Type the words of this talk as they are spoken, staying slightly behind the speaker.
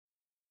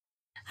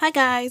Hi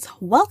guys,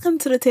 welcome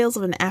to the Tales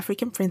of an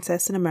African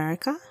Princess in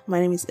America. My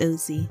name is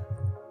Ozzy.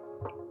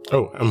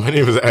 Oh, and my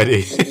name is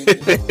Ade.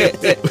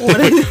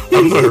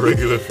 I'm not a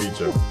regular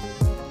feature.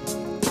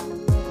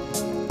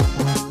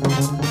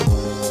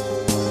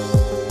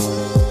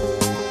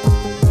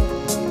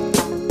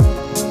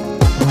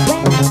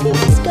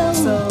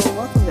 So,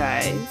 welcome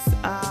guys.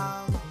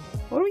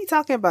 What are we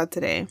talking about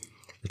today?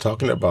 We're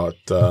talking about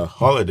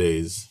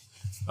holidays.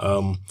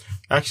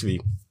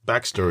 Actually,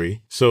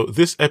 backstory. So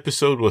this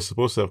episode was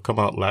supposed to have come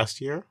out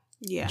last year.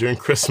 Yeah. During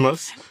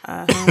Christmas.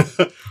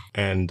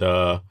 And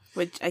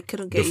which I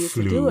couldn't get you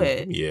to do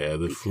it. Yeah,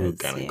 the flu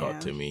kind of got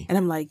to me. And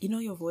I'm like,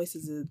 your voice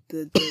is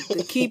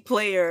the key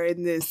player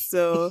in this.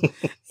 So,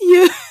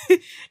 yeah,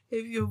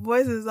 if your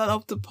voice is not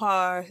up to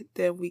par,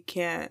 then we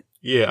can't.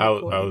 Yeah, I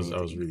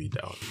was really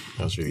down.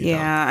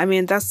 Yeah, I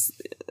mean that's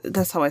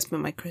how I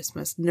spent my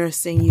Christmas,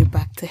 nursing you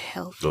back to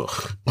health.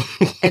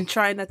 And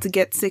trying not to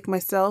get sick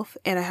myself.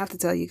 And I have to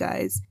tell you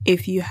guys,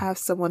 if you have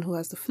someone who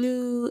has the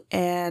flu,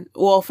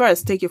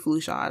 first take your flu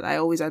shot. I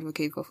always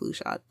advocate for flu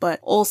shot. But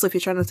also, if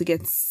you're trying not to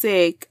get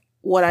sick,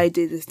 what I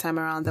did this time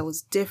around that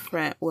was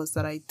different was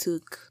that I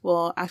took,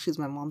 actually it's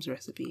my mom's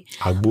recipe.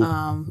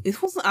 Agbo.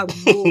 It wasn't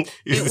agbo.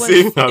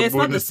 It's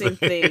not the same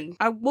thing.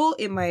 Agbo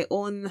in my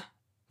own.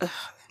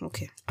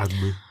 Okay.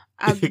 Agbo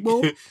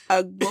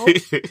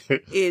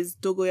is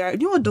dogoyaro.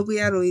 You know what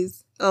dogoyaro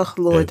is? Oh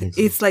Lord,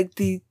 it's like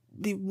the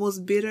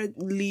most bitter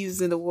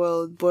leaves in the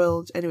world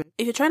boiled. Anyway,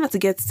 if you're trying not to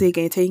get sick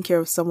and you're taking care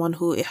of someone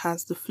who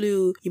has the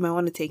flu, you might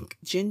want to take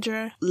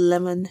ginger,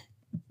 lemon,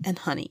 and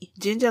honey.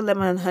 Ginger,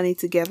 lemon, and honey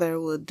together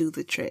will do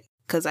the trick.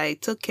 Because I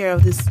took care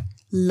of this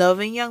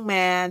loving young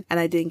man and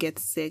I didn't get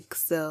sick.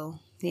 So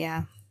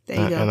yeah. There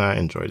you go. And I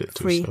enjoyed it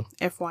too. Free, so.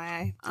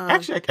 FYI.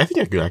 Actually, I think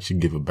I could actually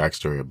give a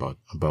backstory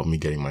about me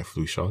getting my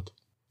flu shot.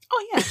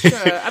 Oh yeah,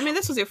 sure. I mean,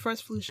 this was your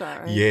first flu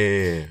shot, right?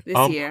 Yeah.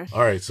 This year.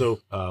 All right. So,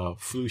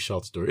 flu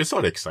shot story. It's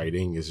not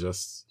exciting. It's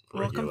just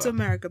regular. Welcome to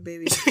America,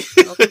 baby.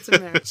 Welcome to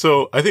America.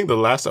 So, I think the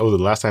last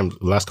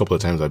couple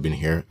of times I've been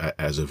here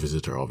as a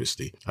visitor.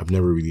 Obviously, I've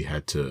never really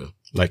had to.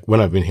 Like,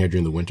 when I've been here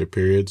during the winter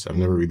periods, I've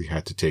never really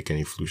had to take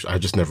any flu shot. I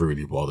just never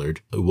really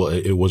bothered. Well,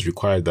 it was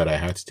required that I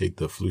had to take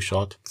the flu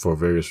shot for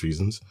various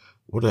reasons.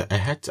 I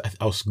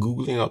was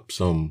Googling up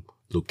some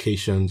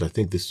locations. I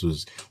think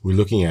we're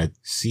looking at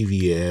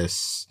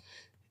CVS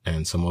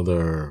and some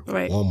other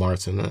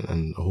Walmarts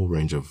and a whole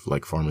range of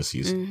like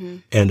pharmacies. Mm-hmm.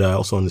 And I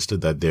also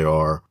understood that there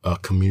are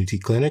community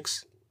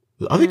clinics.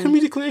 Are they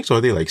community clinics or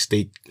are they like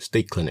state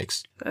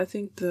clinics? I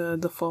think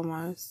the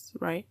former is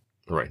right.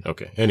 Right.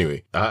 Okay.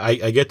 Anyway,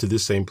 I get to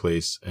this same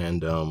place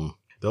and, there are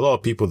a lot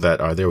of people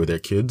that are there with their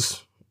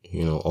kids,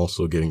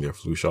 also getting their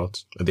flu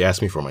shots. They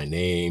ask me for my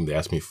name. They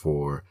ask me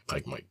for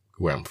like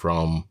where I'm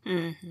from.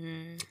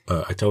 Mm-hmm.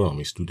 I tell them I'm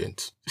a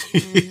student.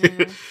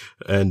 Mm-hmm.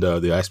 And,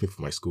 they ask me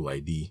for my school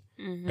ID.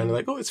 Mm-hmm. And they're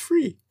like, oh, it's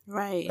free.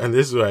 Right. And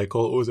this is where I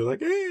call Oz. They're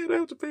like, hey, I don't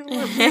have to pay for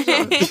my flu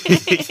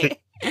shot.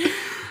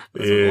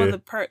 That's one of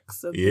the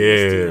perks of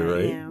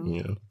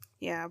right.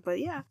 Yeah, but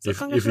yeah. So if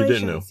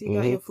congratulations, you didn't know.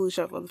 You got your flu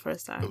shot for the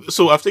first time.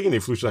 So I've taken the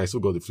flu shot, I still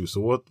got the flu. So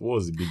what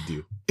was the big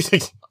deal?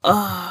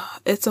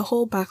 It's a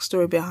whole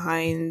backstory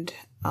behind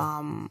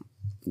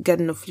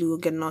getting the flu,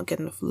 not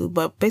getting the flu.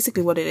 But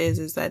basically what it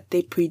is that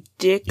they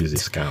predict... It's a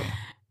scam.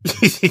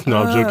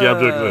 No, I'm joking.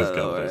 It's a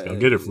scam.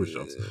 Get a flu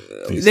shot.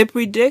 Please. They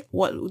predict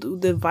what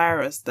the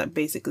virus that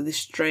basically the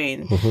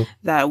strain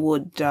that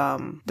would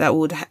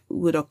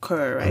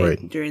occur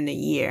right during the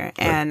year, right.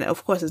 And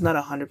of course it's not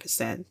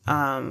 100%.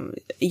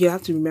 You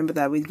have to remember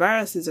that with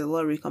viruses, there's a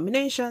lot of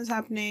recombinations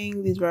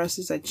happening. These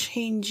viruses are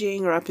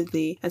changing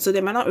rapidly, and so they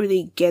might not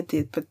really get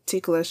the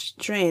particular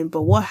strain.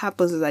 But what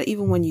happens is that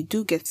even when you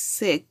do get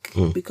sick,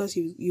 because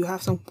you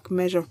have some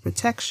measure of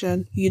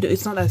protection,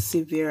 it's not as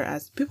severe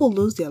as people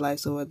lose their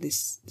lives over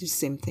this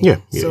same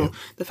thing. So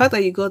the fact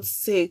that you got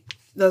sick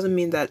doesn't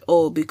mean that,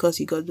 because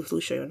you got the flu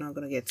shot, you're not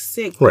going to get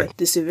sick. Right. But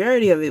the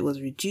severity of it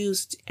was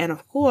reduced. And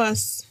of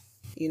course,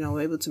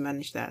 we're able to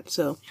manage that.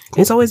 So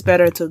It's always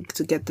better to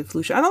get the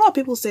flu shot. And a lot of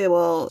people say,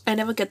 well, I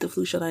never get the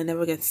flu shot, I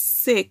never get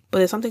sick. But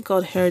there's something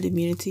called herd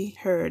immunity.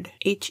 Herd.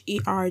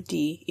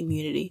 H-E-R-D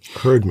immunity.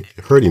 Herd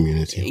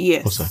immunity?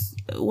 Yes. What's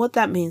that? What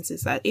that means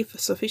is that if a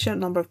sufficient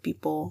number of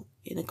people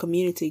in a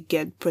community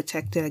get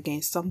protected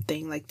against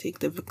something, like take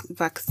the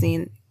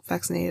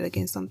vaccinated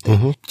against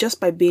something, just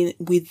by being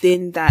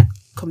within that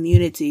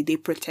community, they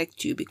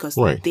protect you because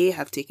they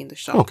have taken the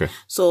shot. Okay.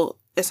 So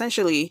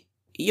essentially,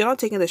 you're not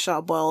taking the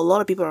shot, but a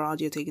lot of people around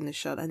you are taking the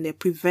shot, and they're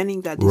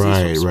preventing that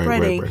disease from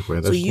spreading.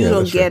 Right. So you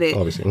don't get it.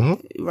 Obviously.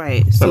 Mm-hmm.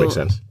 Right. That makes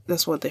sense.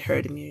 That's what the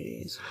herd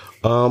immunity is.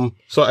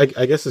 So I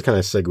guess this kind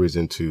of segues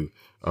into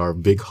our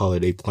big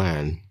holiday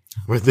plan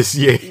for this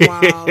year.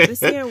 Wow.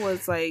 This year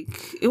was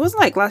it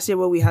wasn't like last year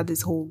where we had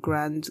this whole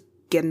grand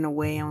getting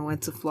away and we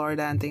went to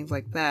Florida and things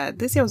like that.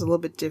 This year was a little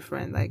bit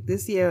different. Like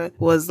this year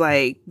was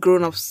like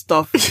grown up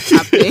stuff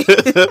happening.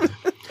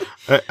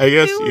 I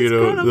guess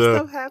the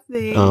stuff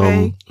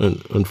happening.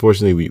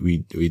 Unfortunately,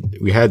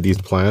 we had these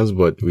plans,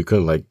 but we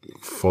couldn't like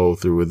follow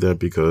through with them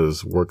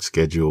because work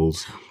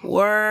schedules,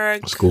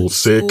 school, being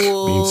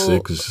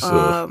sick.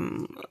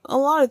 A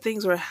lot of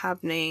things were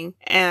happening,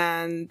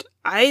 and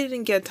I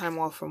didn't get time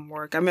off from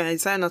work. I mean, I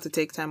decided not to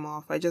take time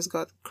off. I just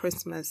got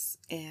Christmas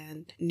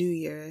and New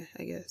Year,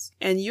 I guess.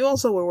 And you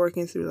also were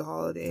working through the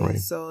holidays, right.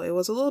 So it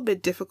was a little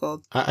bit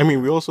difficult. I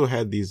mean, we also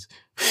had these.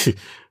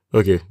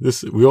 Okay,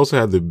 we also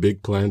had the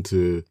big plan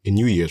in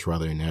New Year's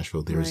rather in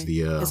Nashville. There's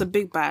it's a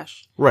big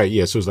bash. Right,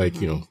 yeah. So it's like,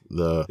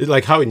 it's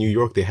like how in New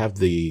York they have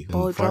the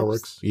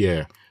fireworks.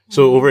 Yeah.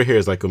 So over here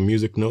it's like a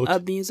music note. A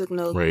music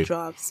note right.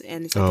 drops,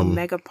 and it's like a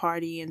mega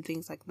party and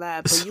things like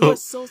that. But you were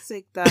so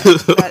sick that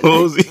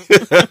Ozzy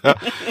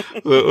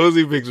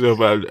picks me up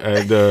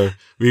and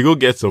we go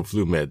get some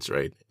flu meds,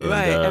 right?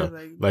 And,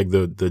 right. Like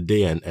the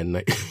day and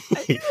night,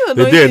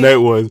 the day and night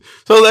ones.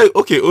 So I was like,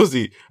 okay,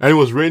 Ozzy, and it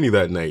was rainy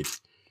that night.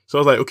 So I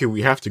was like, okay,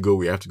 we have to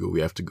go.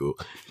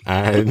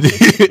 And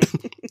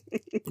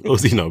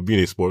Ozzy now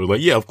being a sport was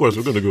like, yeah, of course,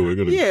 we're going to go.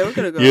 Yeah, we're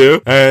going to go. Yeah.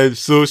 And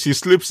so she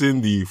slips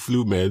in the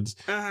flu meds.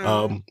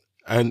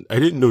 And I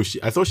didn't know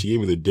I thought she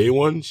gave me the day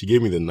one. She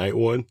gave me the night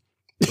one.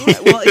 Yeah,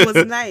 well, it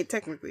was night,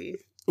 technically.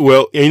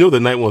 Well, and the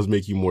night ones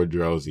make you more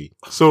drowsy.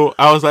 So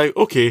I was like,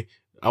 okay,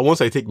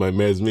 once I take my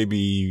meds,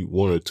 maybe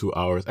 1 or 2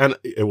 hours. And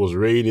it was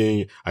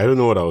raining. I don't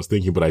know what I was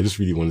thinking, but I just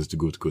really wanted to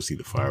go see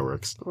the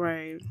fireworks.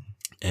 Right.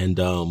 And,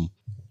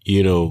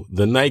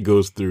 the night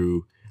goes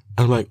through.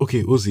 I'm like,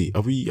 okay, Ozzy,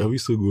 are we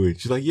still going?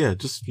 She's like, yeah,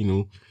 just,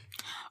 in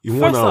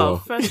 1 hour.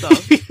 First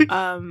off,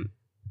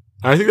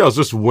 I think that was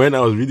just when I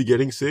was really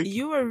getting sick.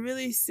 You were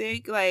really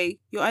sick. Like,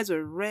 your eyes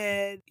were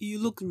red. You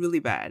looked really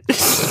bad.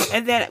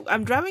 And then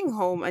I'm driving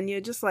home and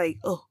you're just like,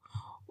 oh,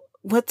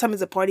 what time is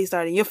the party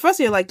starting? You're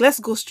like, let's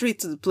go straight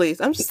to the place.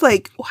 I'm just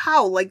like,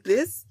 how? Like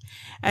this?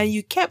 And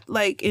you kept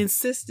like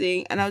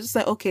insisting, and I was just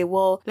like, okay,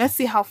 well, let's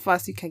see how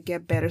fast you can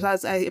get better. So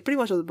I pretty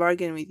much was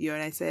bargaining with you,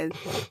 and I said,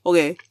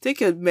 okay, take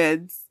your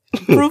meds,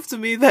 prove to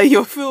me that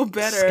you'll feel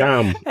better,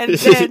 Scam. And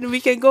then we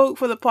can go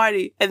for the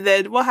party. And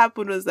then what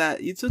happened was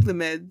that you took the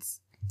meds,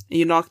 and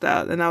you knocked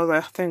out, and I was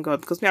like, thank God,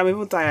 because I'm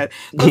even tired.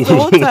 Because the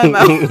whole time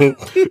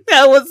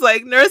I was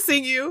like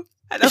nursing you.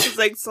 And I was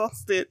like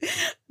exhausted.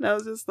 And I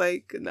was just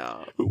like,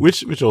 no.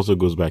 Which also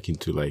goes back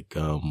into like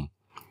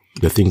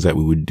the things that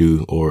we would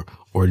do or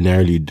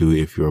ordinarily do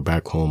if you're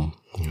back home,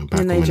 home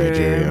in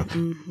Nigeria.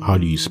 Mm-hmm. How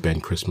do you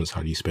spend Christmas?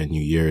 How do you spend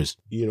New Year's?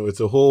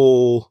 It's a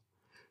whole,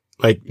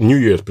 like New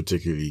Year's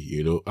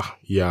particularly,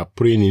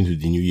 praying into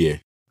the new year.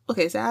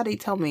 Okay, so Adi,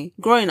 tell me,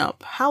 growing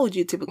up, how would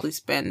you typically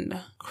spend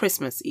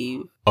Christmas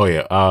Eve? Oh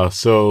yeah,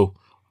 so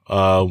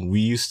we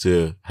used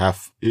to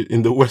have,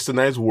 in the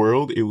westernized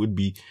world, it would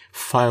be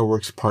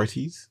fireworks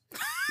parties.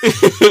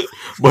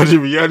 But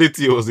in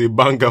reality, it was a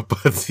banga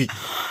party.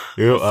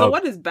 So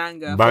what is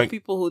banga for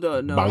people who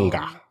don't know?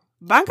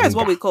 Banga is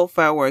what we call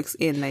fireworks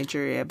in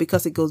Nigeria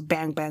because it goes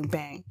bang, bang,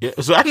 bang. Yeah.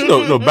 So actually,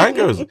 no,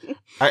 banga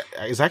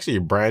it's actually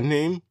a brand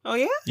name. Oh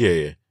yeah.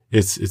 Yeah.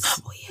 It's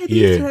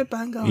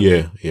banga.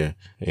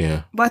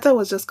 Yeah. But I thought it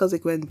was just because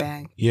it went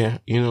bang. Yeah.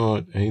 You know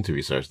what? I need to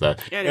research that.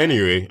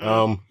 Anyway,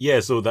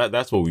 so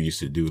that's what we used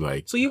to do.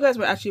 Like, so you guys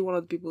were actually one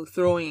of the people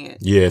throwing it.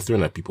 Yeah,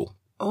 throwing at people.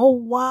 Oh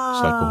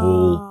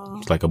wow!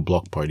 It's like a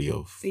block party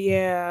of.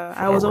 Yeah,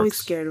 I was always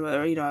scared of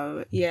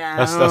it. Yeah.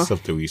 That's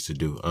stuff that we used to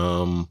do.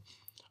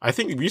 I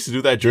think we used to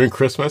do that during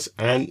Christmas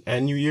and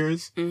New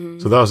Year's. Mm-hmm.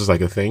 So that was just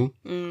like a thing.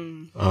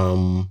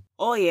 Mm.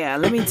 Oh yeah,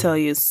 let me tell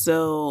you.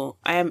 So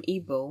I am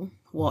Igbo.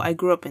 Well, I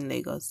grew up in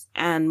Lagos,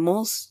 and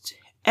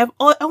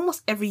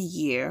almost every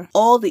year,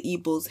 all the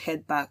Igbos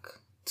head back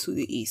to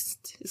the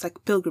east. It's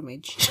like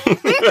pilgrimage.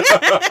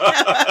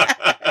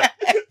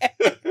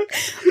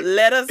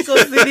 Let us go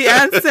see the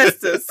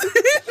ancestors.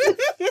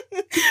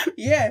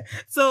 Yeah.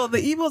 So the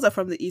Igbos are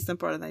from the eastern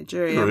part of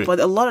Nigeria, right.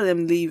 But a lot of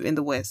them live in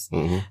the west.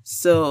 Mm-hmm.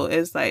 So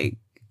it's like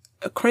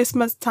a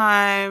Christmas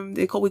time.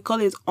 We call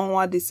it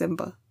Onwa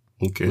December.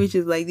 Okay. Which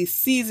is like the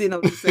season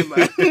of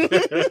December.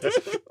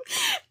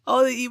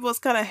 All the Igbos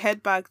kind of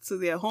head back to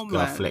their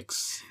homeland.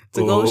 Flex.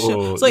 To go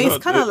show. So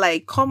it's kind of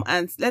like, come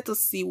and let us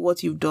see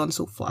what you've done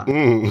so far.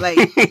 Like,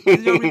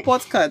 is your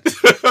report card?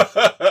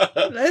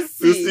 Let's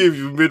see if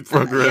you've made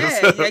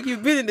progress. Yeah, like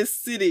you've been in the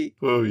city.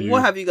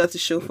 What have you got to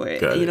show for it?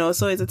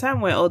 So it's a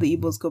time where all the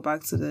Igbos go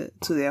back to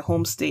their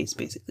home states,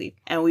 basically.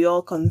 And we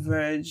all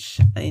converge,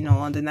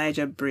 on the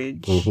Niger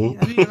Bridge.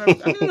 Mm-hmm.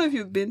 I don't know if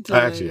you've been to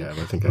I actually have.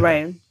 I think I have.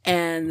 Right.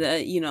 And,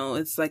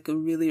 it's like a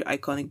really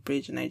iconic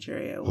bridge in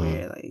Nigeria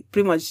where, like,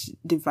 pretty much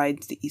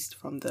divides the east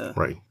from the...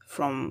 Right.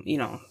 From,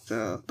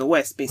 the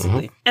west,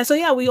 basically. Mm-hmm. And so,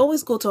 yeah, we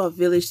always go to our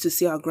village to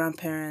see our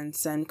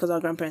grandparents, and because our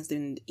grandparents live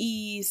in the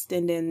east,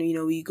 and then,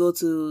 we go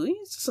to,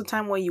 it's just a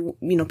time where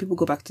people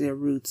go back to their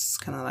roots,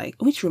 kind of like,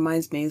 which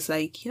reminds me, it's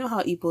like,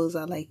 how Igbos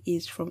are like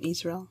from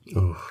Israel?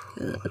 Oh,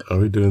 are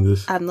we doing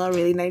this? I'm not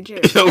really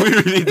Nigerian. Are we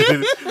really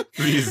doing this?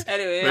 Please,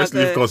 anyway, let's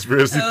leave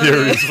conspiracy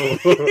theories for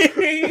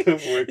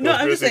No,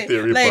 I'm just saying,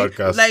 theory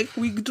podcast. Like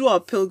we do our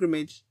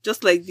pilgrimage,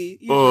 just like the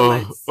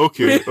Israelites.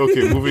 Okay,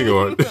 moving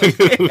on.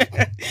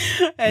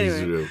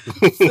 Anyway,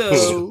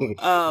 so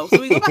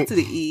we go back to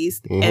the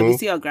East and we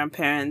see our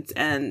grandparents,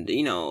 and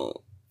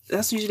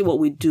that's usually what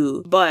we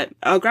do. But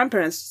our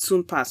grandparents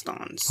soon passed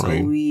on, so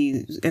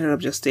we ended up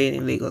just staying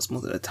in Lagos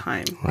most of the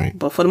time. Right.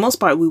 But for the most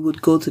part, we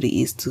would go to the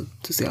East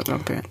to see our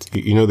grandparents.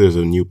 There's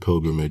a new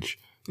pilgrimage.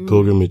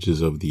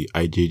 Pilgrimages of the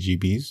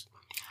IJGBs.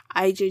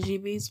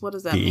 IJGBs? What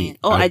does that mean?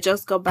 I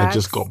just got back. I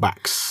just got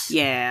back.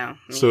 Yeah.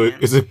 So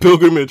it's a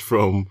pilgrimage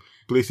from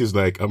places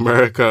like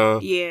America,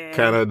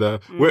 Canada.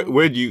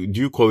 Where do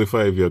you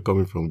qualify if you're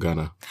coming from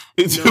Ghana?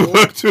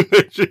 Back to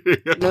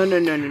Nigeria.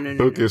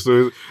 No. Okay,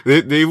 so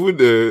they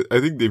would.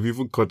 I think they've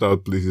even cut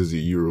out places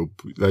in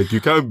Europe. Like you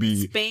can't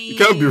be Spain, you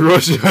can't be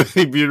Russia.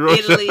 Be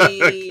Russia.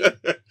 Italy,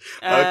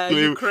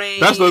 Ukraine.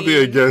 That's nothing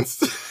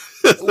against.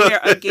 We're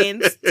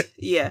against.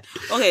 Yeah.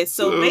 Okay,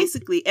 so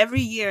basically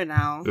every year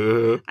now,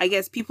 I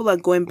guess people are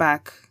going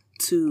back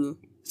to.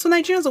 So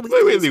Nigerians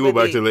always they go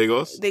back to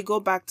Lagos. They go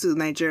back to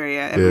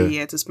Nigeria every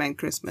year to spend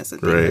Christmas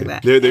and things like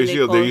that. There's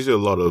usually a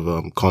lot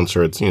of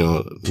concerts,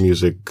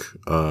 music,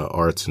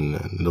 arts, and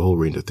the whole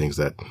range of things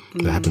that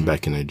happen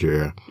back in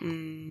Nigeria,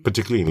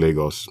 particularly in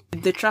Lagos.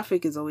 The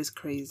traffic is always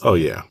crazy. Oh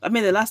yeah. I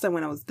mean, the last time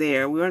when I was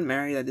there, we weren't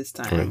married at this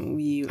time.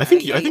 Right. I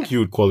think you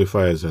would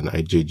qualify as an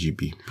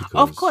IJGB.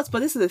 Of course,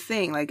 but this is the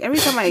thing. Like every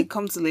time I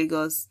come to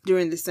Lagos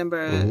during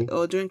December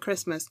or during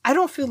Christmas, I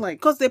don't feel like,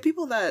 because there are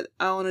people that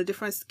are on a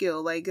different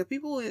scale. Like there are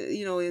people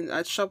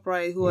at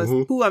ShopRite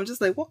who I'm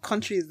just like, what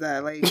country is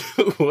that? Like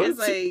it's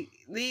like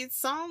they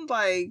sound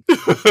like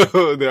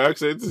the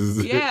accent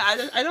is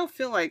I don't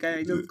feel like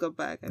I just got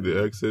back.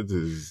 The accent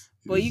is.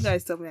 Well, you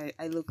guys tell me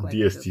I look like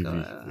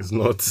DSTV. It's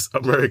not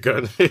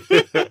American.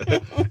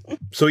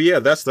 So yeah,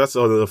 that's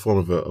another form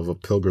of a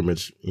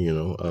pilgrimage,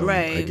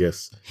 right? I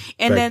guess.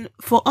 And then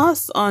for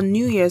us on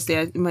New Year's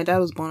Day, my dad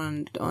was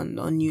born on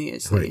New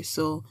Year's Day,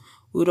 so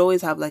we would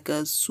always have like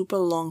a super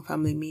long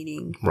family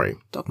meeting, right?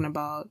 Talking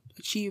about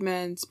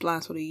achievements,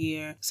 plans for the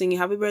year, singing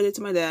 "Happy Birthday"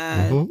 to my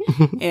dad,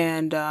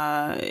 and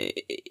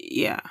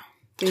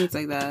things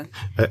like that.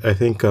 I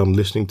think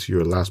listening to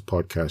your last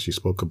podcast, you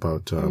spoke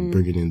about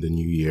bringing in the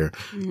new year,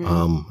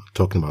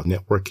 talking about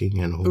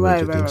networking and a whole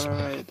range of things.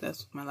 Right.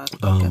 That's what my last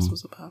podcast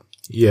was about.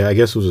 Yeah, I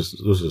guess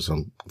those are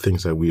some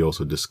things that we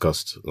also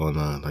discussed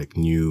on like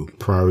new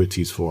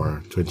priorities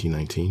for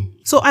 2019.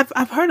 So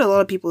I've heard a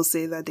lot of people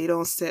say that they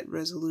don't set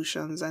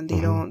resolutions and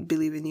they don't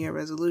believe in New Year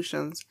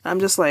resolutions.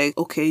 I'm just like,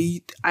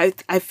 okay,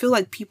 I feel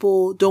like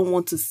people don't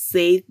want to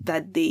say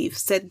that they've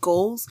set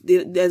goals.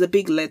 There's a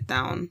big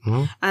letdown,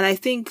 and I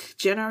think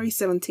January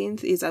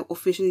 17th is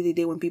officially the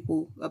day when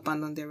people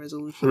abandon their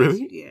resolutions.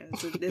 Really? Yeah.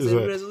 So there's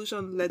a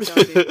resolution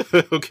letdown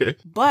day. Okay.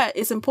 But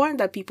it's important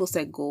that people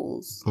set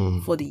goals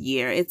for the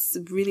year. It's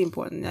really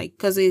important, like,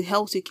 because it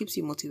helps you, keeps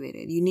you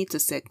motivated. You need to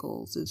set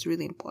goals. It's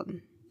really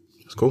important.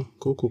 It's cool.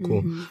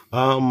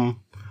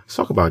 Let's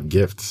talk about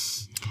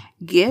gifts.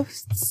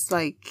 Gifts,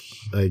 like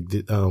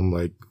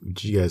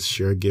do you guys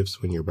share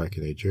gifts when you're back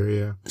in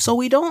Nigeria? So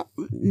we don't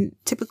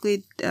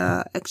typically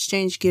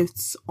exchange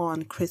gifts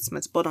on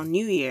Christmas, but on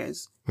New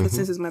Year's, because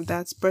since it's my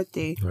dad's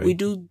birthday, we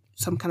do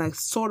some kind of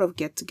sort of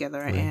get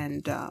together,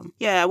 and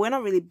we're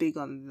not really big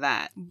on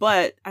that.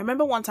 But I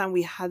remember one time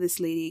we had this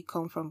lady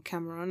come from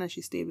Cameroon, and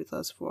she stayed with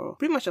us for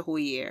pretty much a whole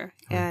year.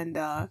 And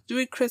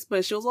during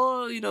Christmas, she was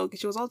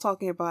all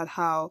talking about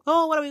how,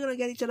 what are we gonna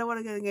get each other? What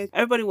are we gonna get?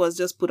 Everybody was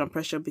just put on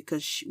pressure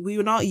because we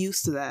were not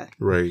used to that.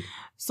 Right.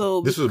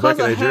 So this was back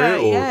in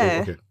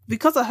Nigeria, okay.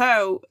 Because of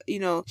her,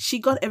 she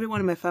got everyone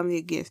in my family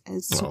a gift, and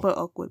it's super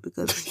awkward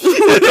because you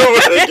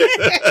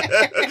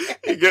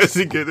guys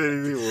didn't get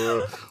anything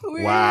more.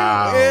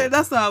 Wow. Yeah,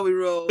 that's how we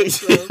roll.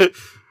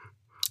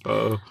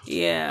 So.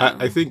 Yeah.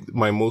 I think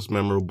my most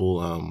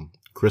memorable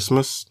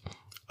Christmas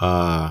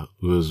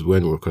was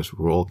when we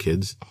were all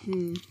kids.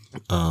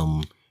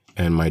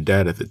 And my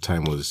dad at the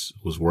time was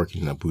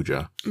working in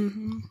Abuja.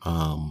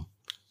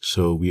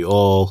 So we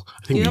all,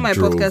 I think my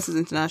podcast is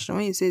international.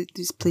 When you say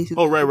these places.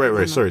 Oh,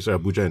 right. Sorry.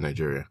 Abuja in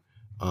Nigeria.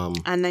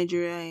 And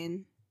Nigeria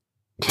in.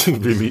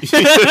 Really?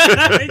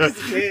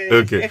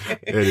 Okay.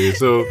 Anyway,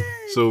 so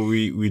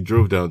we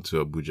drove down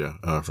to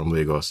Abuja from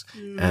Lagos,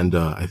 and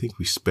I think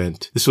we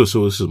spent this was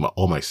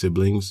all my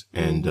siblings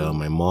and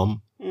my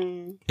mom,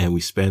 and we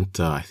spent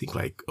I think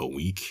like a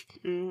week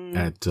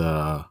at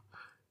I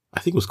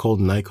think it was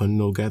called Nikon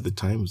Noga at the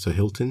time. It's a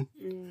Hilton,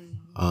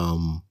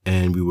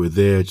 and we were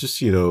there.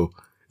 Just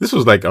this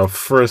was like our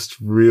first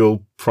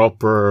real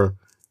proper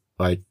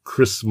like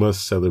Christmas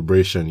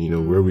celebration,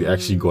 where we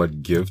actually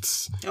got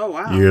gifts. Oh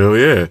wow!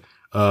 Yeah.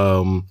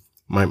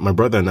 My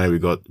brother and I we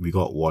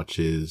got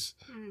watches.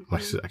 I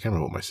can't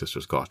remember what my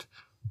sisters got.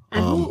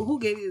 And who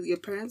gave you? Your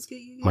parents gave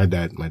you? My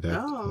dad. My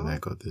dad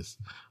got this.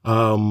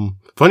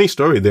 Funny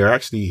story. They're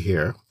actually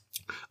here.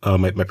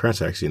 My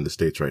parents are actually in the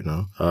States right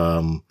now.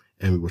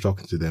 And we were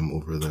talking to them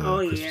over the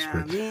Christmas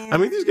break. Man. I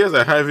mean, these guys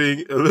are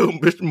having a little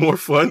bit more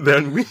fun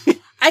than we.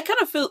 I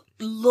kind of feel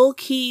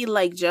low-key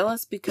like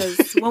jealous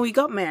because when we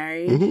got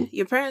married,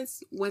 your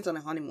parents went on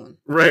a honeymoon.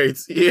 Right.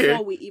 Yeah.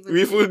 Before we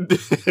even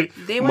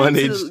they went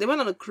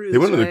on a cruise. They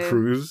went on a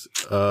cruise.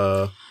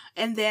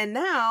 And then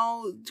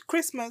now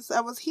Christmas, I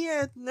was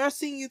here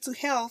nursing you to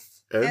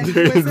health, and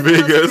they're in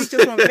Vegas.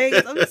 Pictures from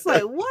Vegas. I'm just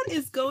like, what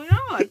is going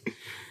on?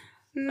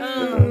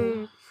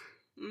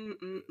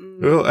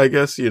 Well, I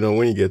guess,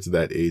 when you get to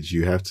that age,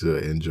 you have to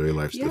enjoy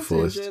life to the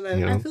fullest.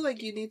 I feel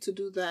like you need to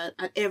do that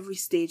at every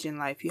stage in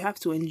life. You have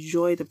to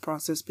enjoy the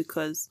process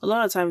because a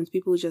lot of times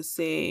people just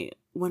say,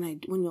 when I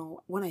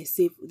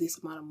save this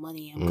amount of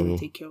money, I'm going to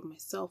take care of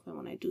myself. And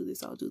when I do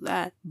this, I'll do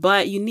that.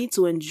 But you need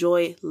to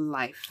enjoy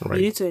life. Right.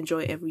 You need to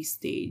enjoy every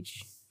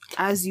stage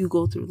as you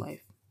go through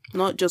life.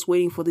 Not just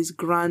waiting for this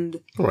grand,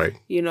 right?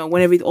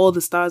 Whenever all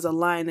the stars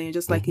align and you're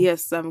just like,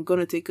 yes, I'm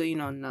going to take a,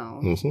 no.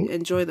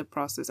 Enjoy the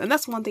process. And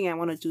that's one thing I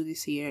want to do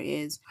this year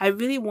is I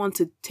really want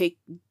to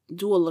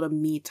do a lot of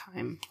me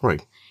time.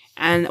 Right.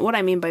 And what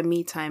I mean by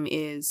me time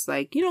is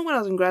like, when I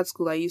was in grad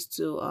school, I used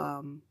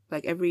to,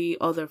 like every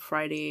other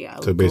Friday, I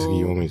would So basically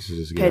you want me to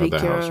just get out of the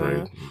house,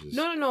 right?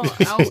 No.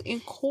 I'll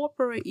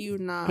incorporate you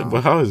now.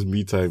 But how is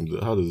me time?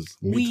 How does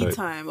me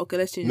time? Okay,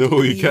 let's change.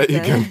 No, you can't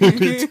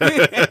me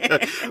time.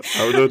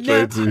 I'm not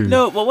trying to.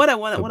 No, but what I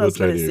was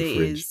going to say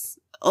is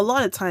a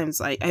lot of times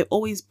I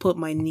always put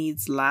my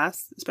needs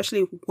last,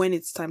 especially when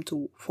it's time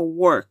for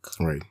work.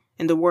 Right.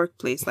 In the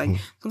workplace. Like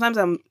sometimes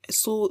I'm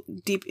so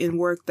deep in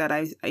work that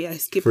I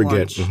skip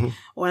lunch.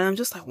 Or I'm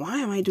just like, why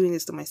am I doing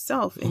this to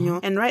myself?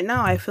 And and right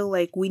now I feel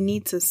like we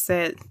need to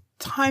set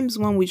times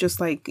when we just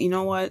like, you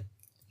know what?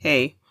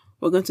 Hey,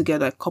 we're going to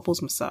get a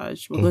couples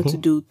massage. We're going to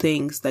do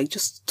things like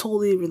just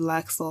totally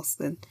relax us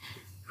and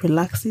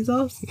relaxes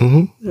us.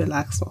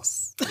 Relax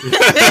us.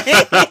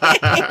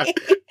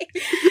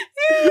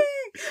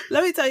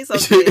 Let me tell you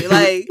something.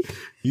 Like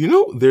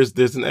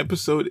there's an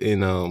episode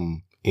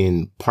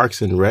in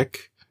Parks and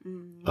Rec,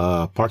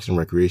 Parks and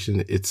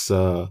Recreation. It's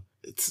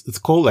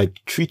called like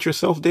Treat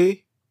Yourself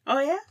Day. Oh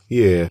yeah?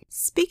 Yeah.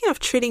 Speaking of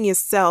treating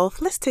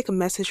yourself, let's take a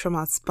message from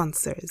our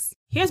sponsors.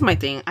 Here's my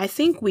thing. I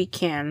think we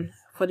can,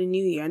 for the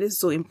new year, and this is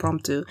so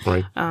impromptu.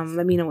 Right.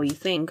 Let me know what you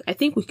think. I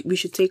think we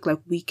should take like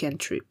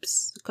weekend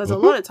trips. Because a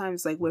lot of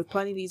times like we're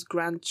planning these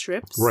grand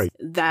trips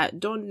that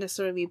don't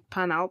necessarily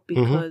pan out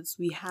because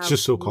we have it's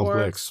just so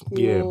complex.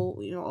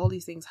 School, all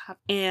these things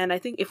happen. And I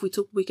think if we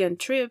took weekend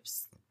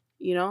trips,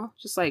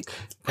 just like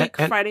quick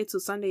Friday to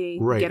Sunday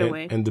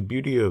getaway. And the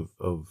beauty of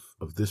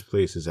this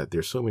place is that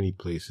there's so many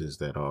places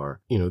that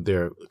are,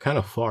 they're kind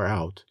of far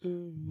out,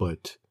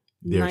 but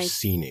they're nice.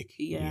 Scenic.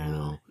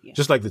 Yeah.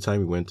 Just like the time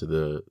we went to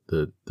the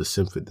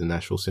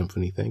Nashville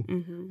Symphony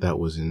thing, that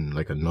was in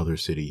like another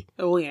city.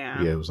 Oh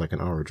yeah. Yeah, it was like an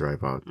hour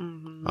drive out.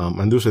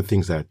 And those are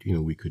things that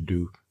we could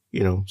do.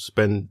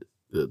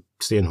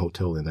 Stay in a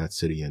hotel in that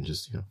city and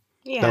just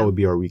that would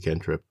be our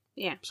weekend trip.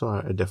 Yeah. So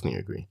I definitely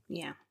agree.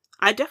 Yeah.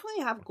 I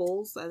definitely have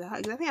goals. I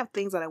definitely have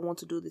things that I want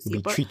to do this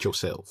year. Treat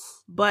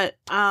yourself. But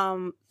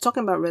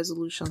talking about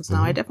resolutions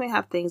now, I definitely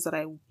have things that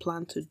I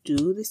plan to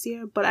do this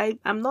year. But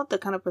I'm not the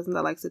kind of person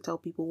that likes to tell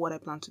people what I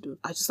plan to do.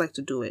 I just like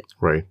to do it.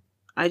 Right.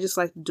 I just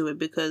like to do it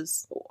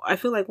because I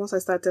feel like once I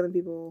start telling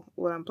people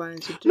what I'm planning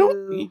to do... No,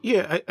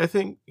 yeah, I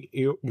think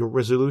your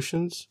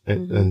resolutions,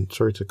 and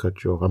sorry to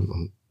cut you off,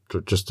 I'm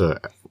just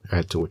to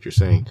add to what you're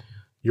saying,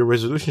 your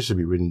resolutions should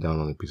be written down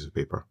on a piece of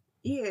paper.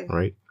 Yeah.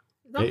 Right?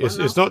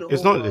 It's not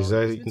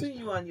exactly between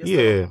you and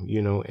yourself.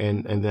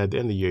 And at the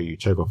end of the year you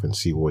check off and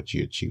see what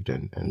you achieved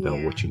and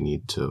what you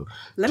need to.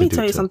 Let me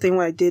tell you something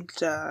what I did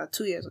 2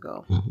 years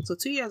ago. So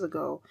 2 years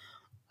ago,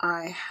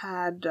 I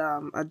had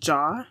a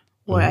jar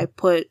where I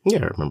put.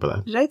 Yeah, I remember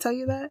that. Did I tell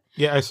you that?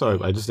 Yeah, I saw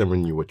it. I just never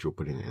knew what you were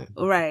putting in it.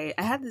 Right.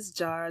 I had this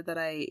jar that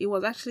it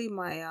was actually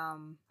my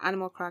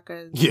animal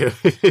crackers. Yeah.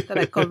 that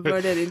I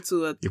converted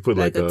into a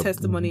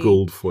testimony.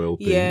 Gold foil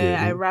thing. Yeah,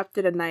 I wrapped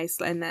it and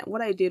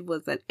what I did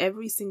was that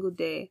every single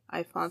day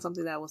I found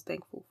something that I was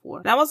thankful for.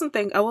 And I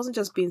wasn't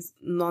just being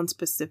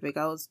non-specific.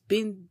 I was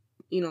being,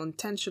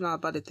 intentional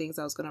about the things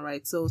I was going to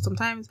write. So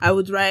sometimes I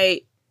would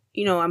write,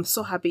 I'm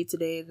so happy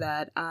today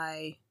that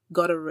I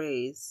got a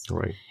raise.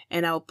 Right.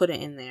 And I'll put it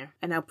in there.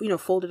 And I'll,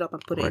 fold it up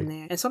and put it in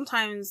there. And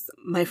sometimes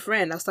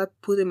I'll start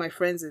putting my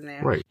friends in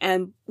there. Right.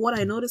 And what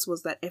I noticed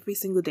was that every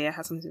single day I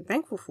had something to be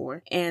thankful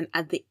for. And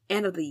at the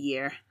end of the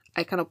year,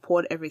 I kind of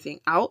poured everything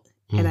out.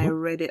 And I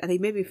read it, and it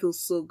made me feel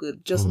so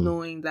good just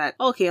knowing that,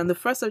 okay, on the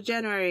 1st of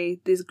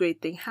January, this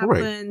great thing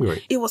happened.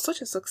 Right. It was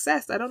such a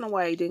success. I don't know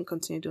why I didn't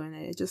continue doing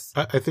it. It just...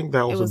 I think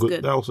that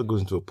also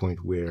goes into a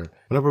point where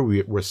whenever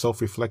we're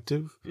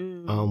self-reflective,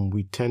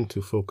 we tend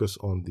to focus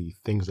on the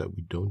things that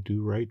we don't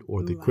do right,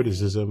 or the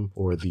criticism,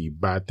 or the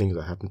bad things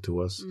that happen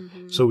to us.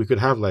 So we could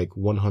have like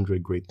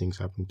 100 great things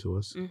happen to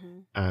us,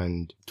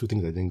 and 2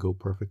 things that didn't go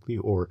perfectly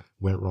or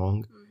went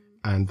wrong.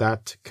 And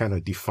that kind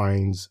of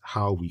defines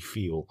how we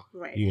feel.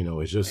 Right.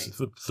 It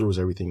just throws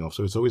everything off.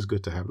 So it's always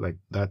good to have like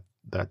that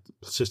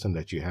system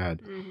that you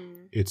had.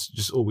 It's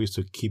just always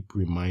to keep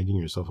reminding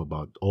yourself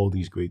about all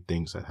these great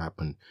things that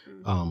happen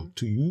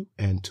to you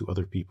and to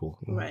other people.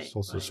 It's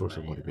also a source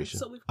of motivation.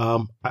 So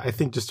I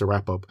think just to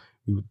wrap up,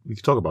 we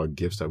could talk about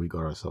gifts that we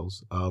got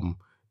ourselves.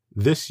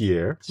 This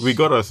year we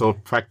got ourselves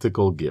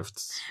practical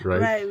gifts,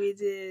 right? Right, we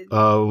did.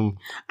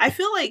 I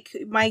feel like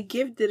my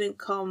gift didn't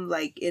come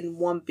like in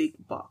one big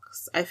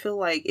box. I feel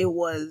like it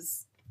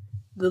was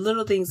the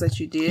little things that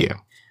you did. Yeah.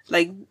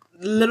 Like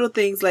little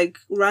things, like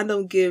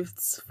random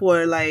gifts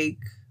for like,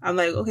 I'm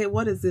like, okay,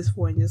 what is this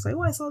for? And you're just like,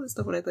 oh, I saw this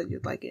stuff and I thought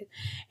you'd like it.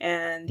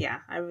 And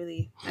yeah, I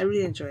really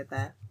enjoyed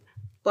that.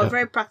 But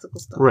very practical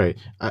stuff. Right.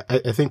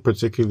 I think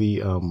particularly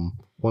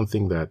one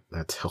thing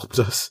that's helped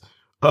us,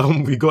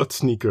 we got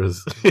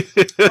sneakers.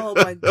 Oh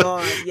my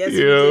god! Yes, we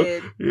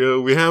did. Yeah,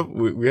 we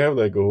have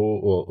like a whole.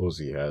 Well,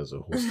 Ozzy has a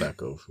whole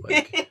stack of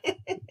like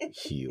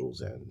heels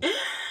and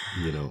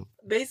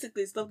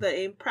basically stuff that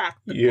ain't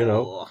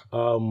practical.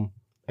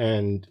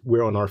 And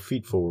we're on our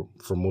feet for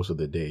most of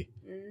the day.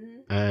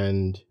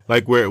 And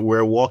like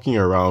we're walking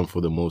around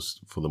for the most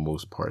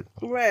part,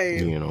 right?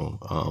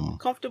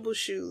 Comfortable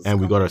shoes,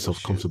 and we got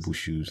ourselves comfortable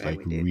shoes, right,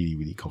 like really,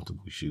 really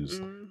comfortable shoes.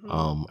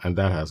 And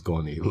that has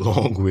gone a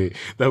long way.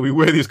 That we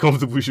wear these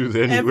comfortable shoes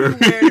everywhere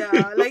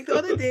now. Like the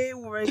other day,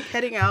 we were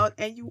heading out,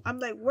 and I'm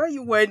like, "Where are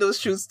you wearing those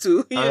shoes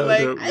to?" You're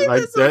like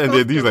that, and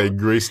they're these like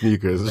gray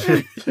sneakers.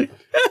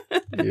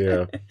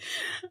 Yeah.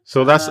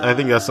 So I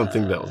think that's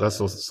something else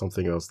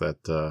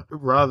that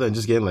rather than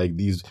just getting like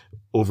these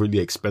overly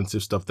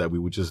expensive stuff that we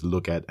would just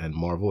look at and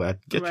marvel at,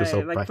 get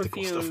yourself like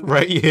practical perfume stuff,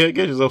 right? Yeah,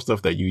 get yourself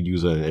stuff that you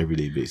use on an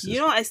everyday basis.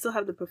 I still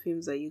have the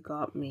perfumes that you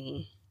got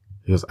me.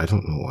 Because I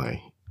don't know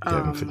why you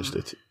haven't finished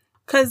it.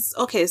 Because,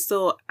 okay,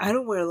 so I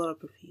don't wear a lot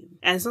of perfume.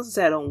 And it's not to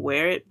say I don't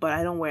wear it, but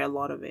I don't wear a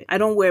lot of it. I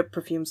don't wear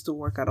perfumes to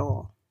work at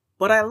all.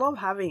 But I love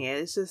having it.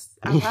 It's just,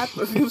 I've had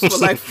perfumes for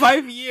like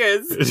 5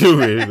 years.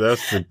 Anyway,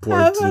 that's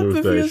important to know. I've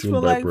had perfumes for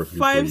like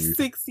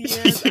 5-6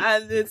 years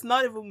and it's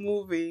not even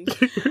moving.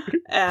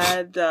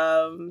 And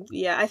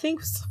yeah, I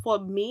think for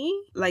me,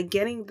 like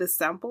getting the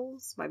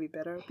samples might be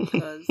better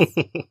because,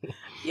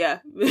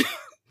 yeah.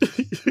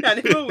 And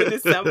even with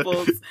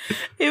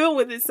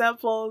the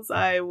samples,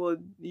 I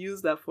would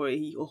use that for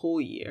a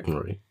whole year.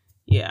 Right.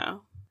 Yeah.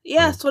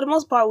 Yeah, so for the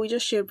most part, we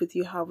just shared with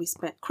you how we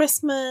spent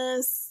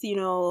Christmas.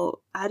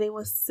 Ade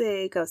was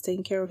sick. I was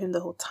taking care of him the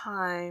whole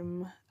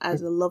time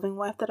as a loving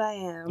wife that I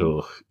am.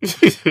 Oh.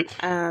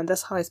 And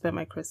that's how I spent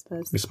my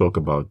Christmas. We spoke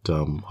about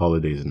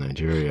holidays in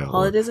Nigeria.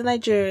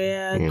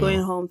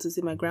 Going home to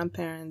see my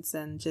grandparents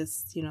and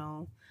just,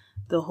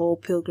 the whole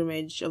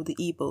pilgrimage of the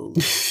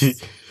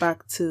Igbos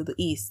back to the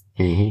east.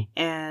 Mm-hmm.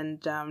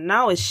 And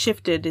now it's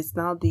shifted. It's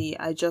now the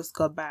I just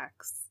got back.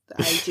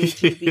 The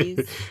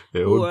IJGBs.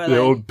 the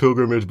old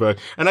pilgrimage back.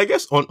 And I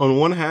guess on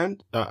one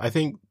hand, I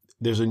think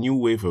there's a new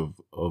wave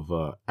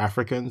of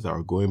Africans that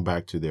are going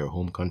back to their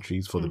home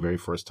countries for the very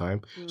first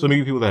time. So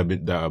maybe people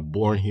that are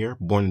born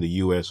in the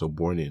US or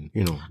born in,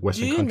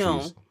 Western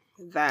countries.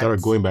 That are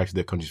going back to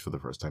their countries for the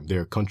first time.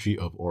 Their country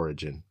of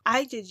origin.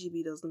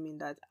 IJGB doesn't mean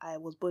that I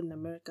was born in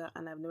America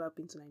and I've never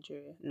been to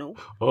Nigeria. No.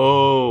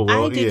 Oh,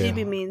 well,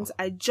 IJGB means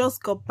I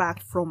just got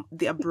back from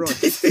the abroad.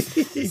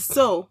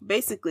 So,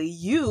 basically,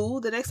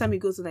 the next time you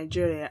go to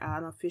Nigeria, are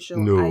an official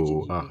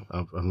IJGB.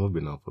 I've not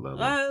been out for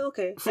that.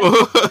 Okay.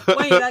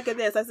 When you get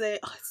this, I say,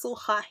 it's so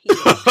hot here.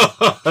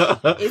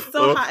 It's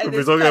so hot.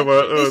 We're talking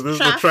about, this is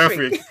the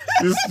traffic.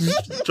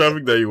 This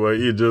traffic that you were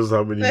in just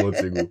how many months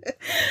ago?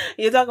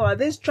 You're talking about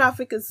this traffic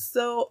is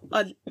so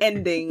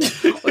unending.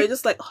 Or you're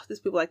just like, these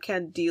people, I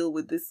can't deal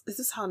with this. This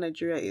is how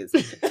Nigeria is.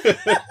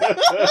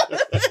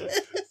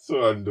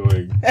 So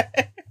annoying.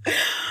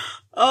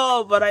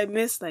 Oh, but I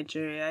miss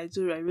Nigeria. I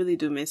really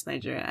do miss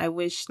Nigeria. I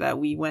wish that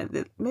we went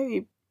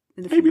maybe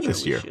in the future. Maybe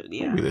this year.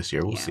 Maybe this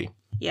year. We'll see.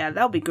 Yeah,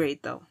 that'll be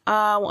great though.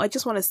 I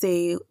just want to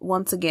say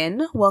once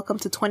again, welcome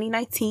to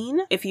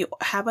 2019. If you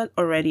haven't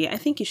already, I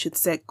think you should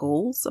set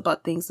goals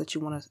about things that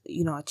you want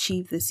to,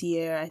 achieve this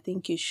year. I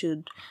think you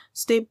should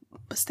stay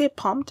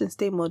pumped and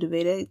stay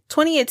motivated.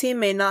 2018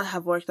 may not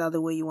have worked out the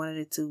way you wanted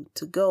it to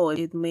go.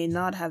 It may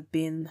not have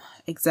been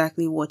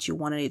exactly what you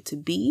wanted it to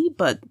be,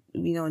 but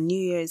New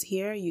Year is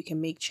here. You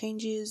can make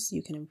changes.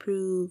 You can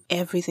improve.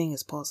 Everything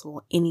is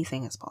possible.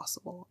 Anything is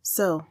possible.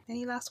 So,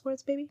 any last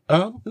words, baby?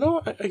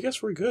 No, I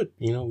guess we're good.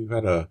 We've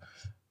had a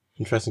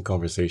interesting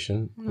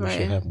conversation. Right. We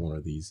should have more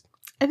of these.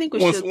 I think we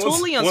should.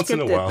 Totally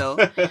unscripted, though.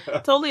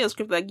 Totally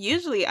unscripted. Like,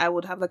 usually I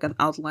would have like an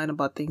outline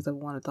about things I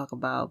want to talk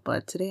about,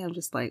 but today I'm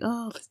just like,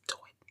 let's do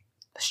it.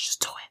 Let's just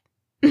do it.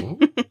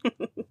 Mm-hmm.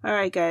 All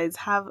right, guys.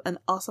 Have an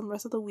awesome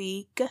rest of the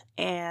week,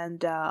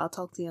 and I'll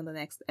talk to you on the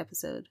next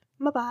episode.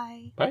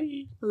 Bye-bye.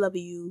 Bye. Love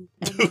you.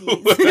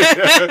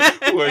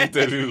 Why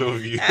tell you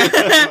love you?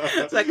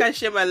 So I can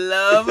share my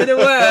love with the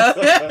world.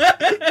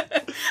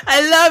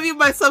 I love you,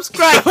 my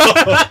subscriber.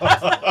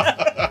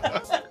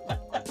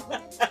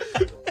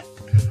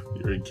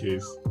 You're in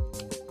case.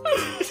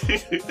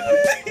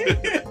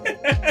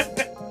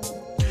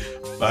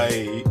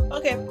 Bye.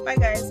 Okay, bye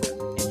guys.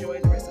 Enjoy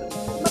the rest of the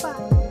week. Bye-bye.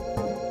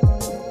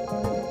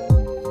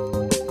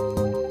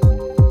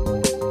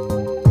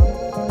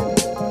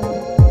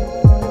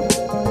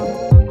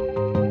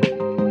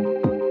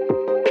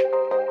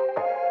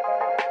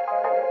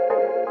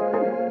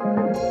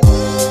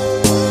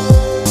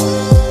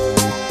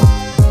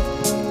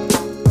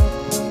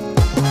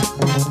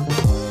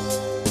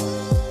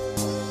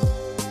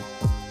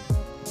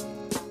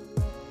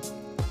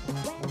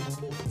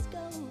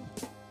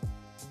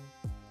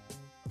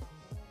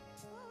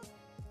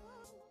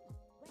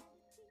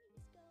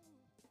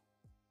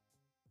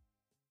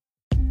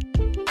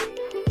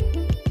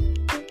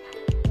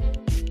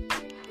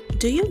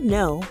 Do you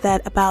know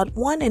that about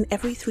 1 in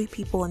every 3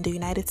 people in the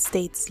United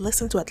States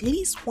listen to at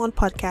least one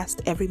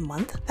podcast every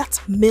month?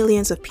 That's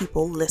millions of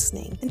people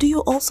listening. And do you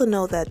also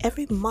know that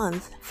every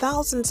month,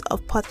 thousands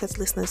of podcast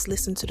listeners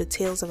listen to the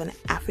Tales of an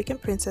African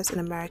Princess in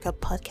America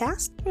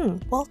podcast?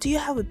 Well, do you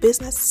have a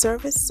business,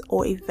 service,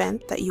 or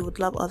event that you would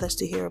love others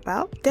to hear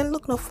about? Then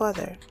look no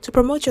further. To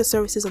promote your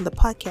services on the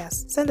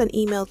podcast, send an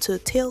email to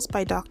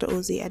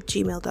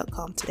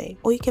talesbydroz@gmail.com today.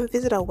 Or you can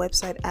visit our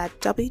website at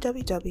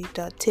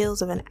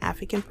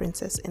www.talesofanaFricanPrincessInAmerica.com.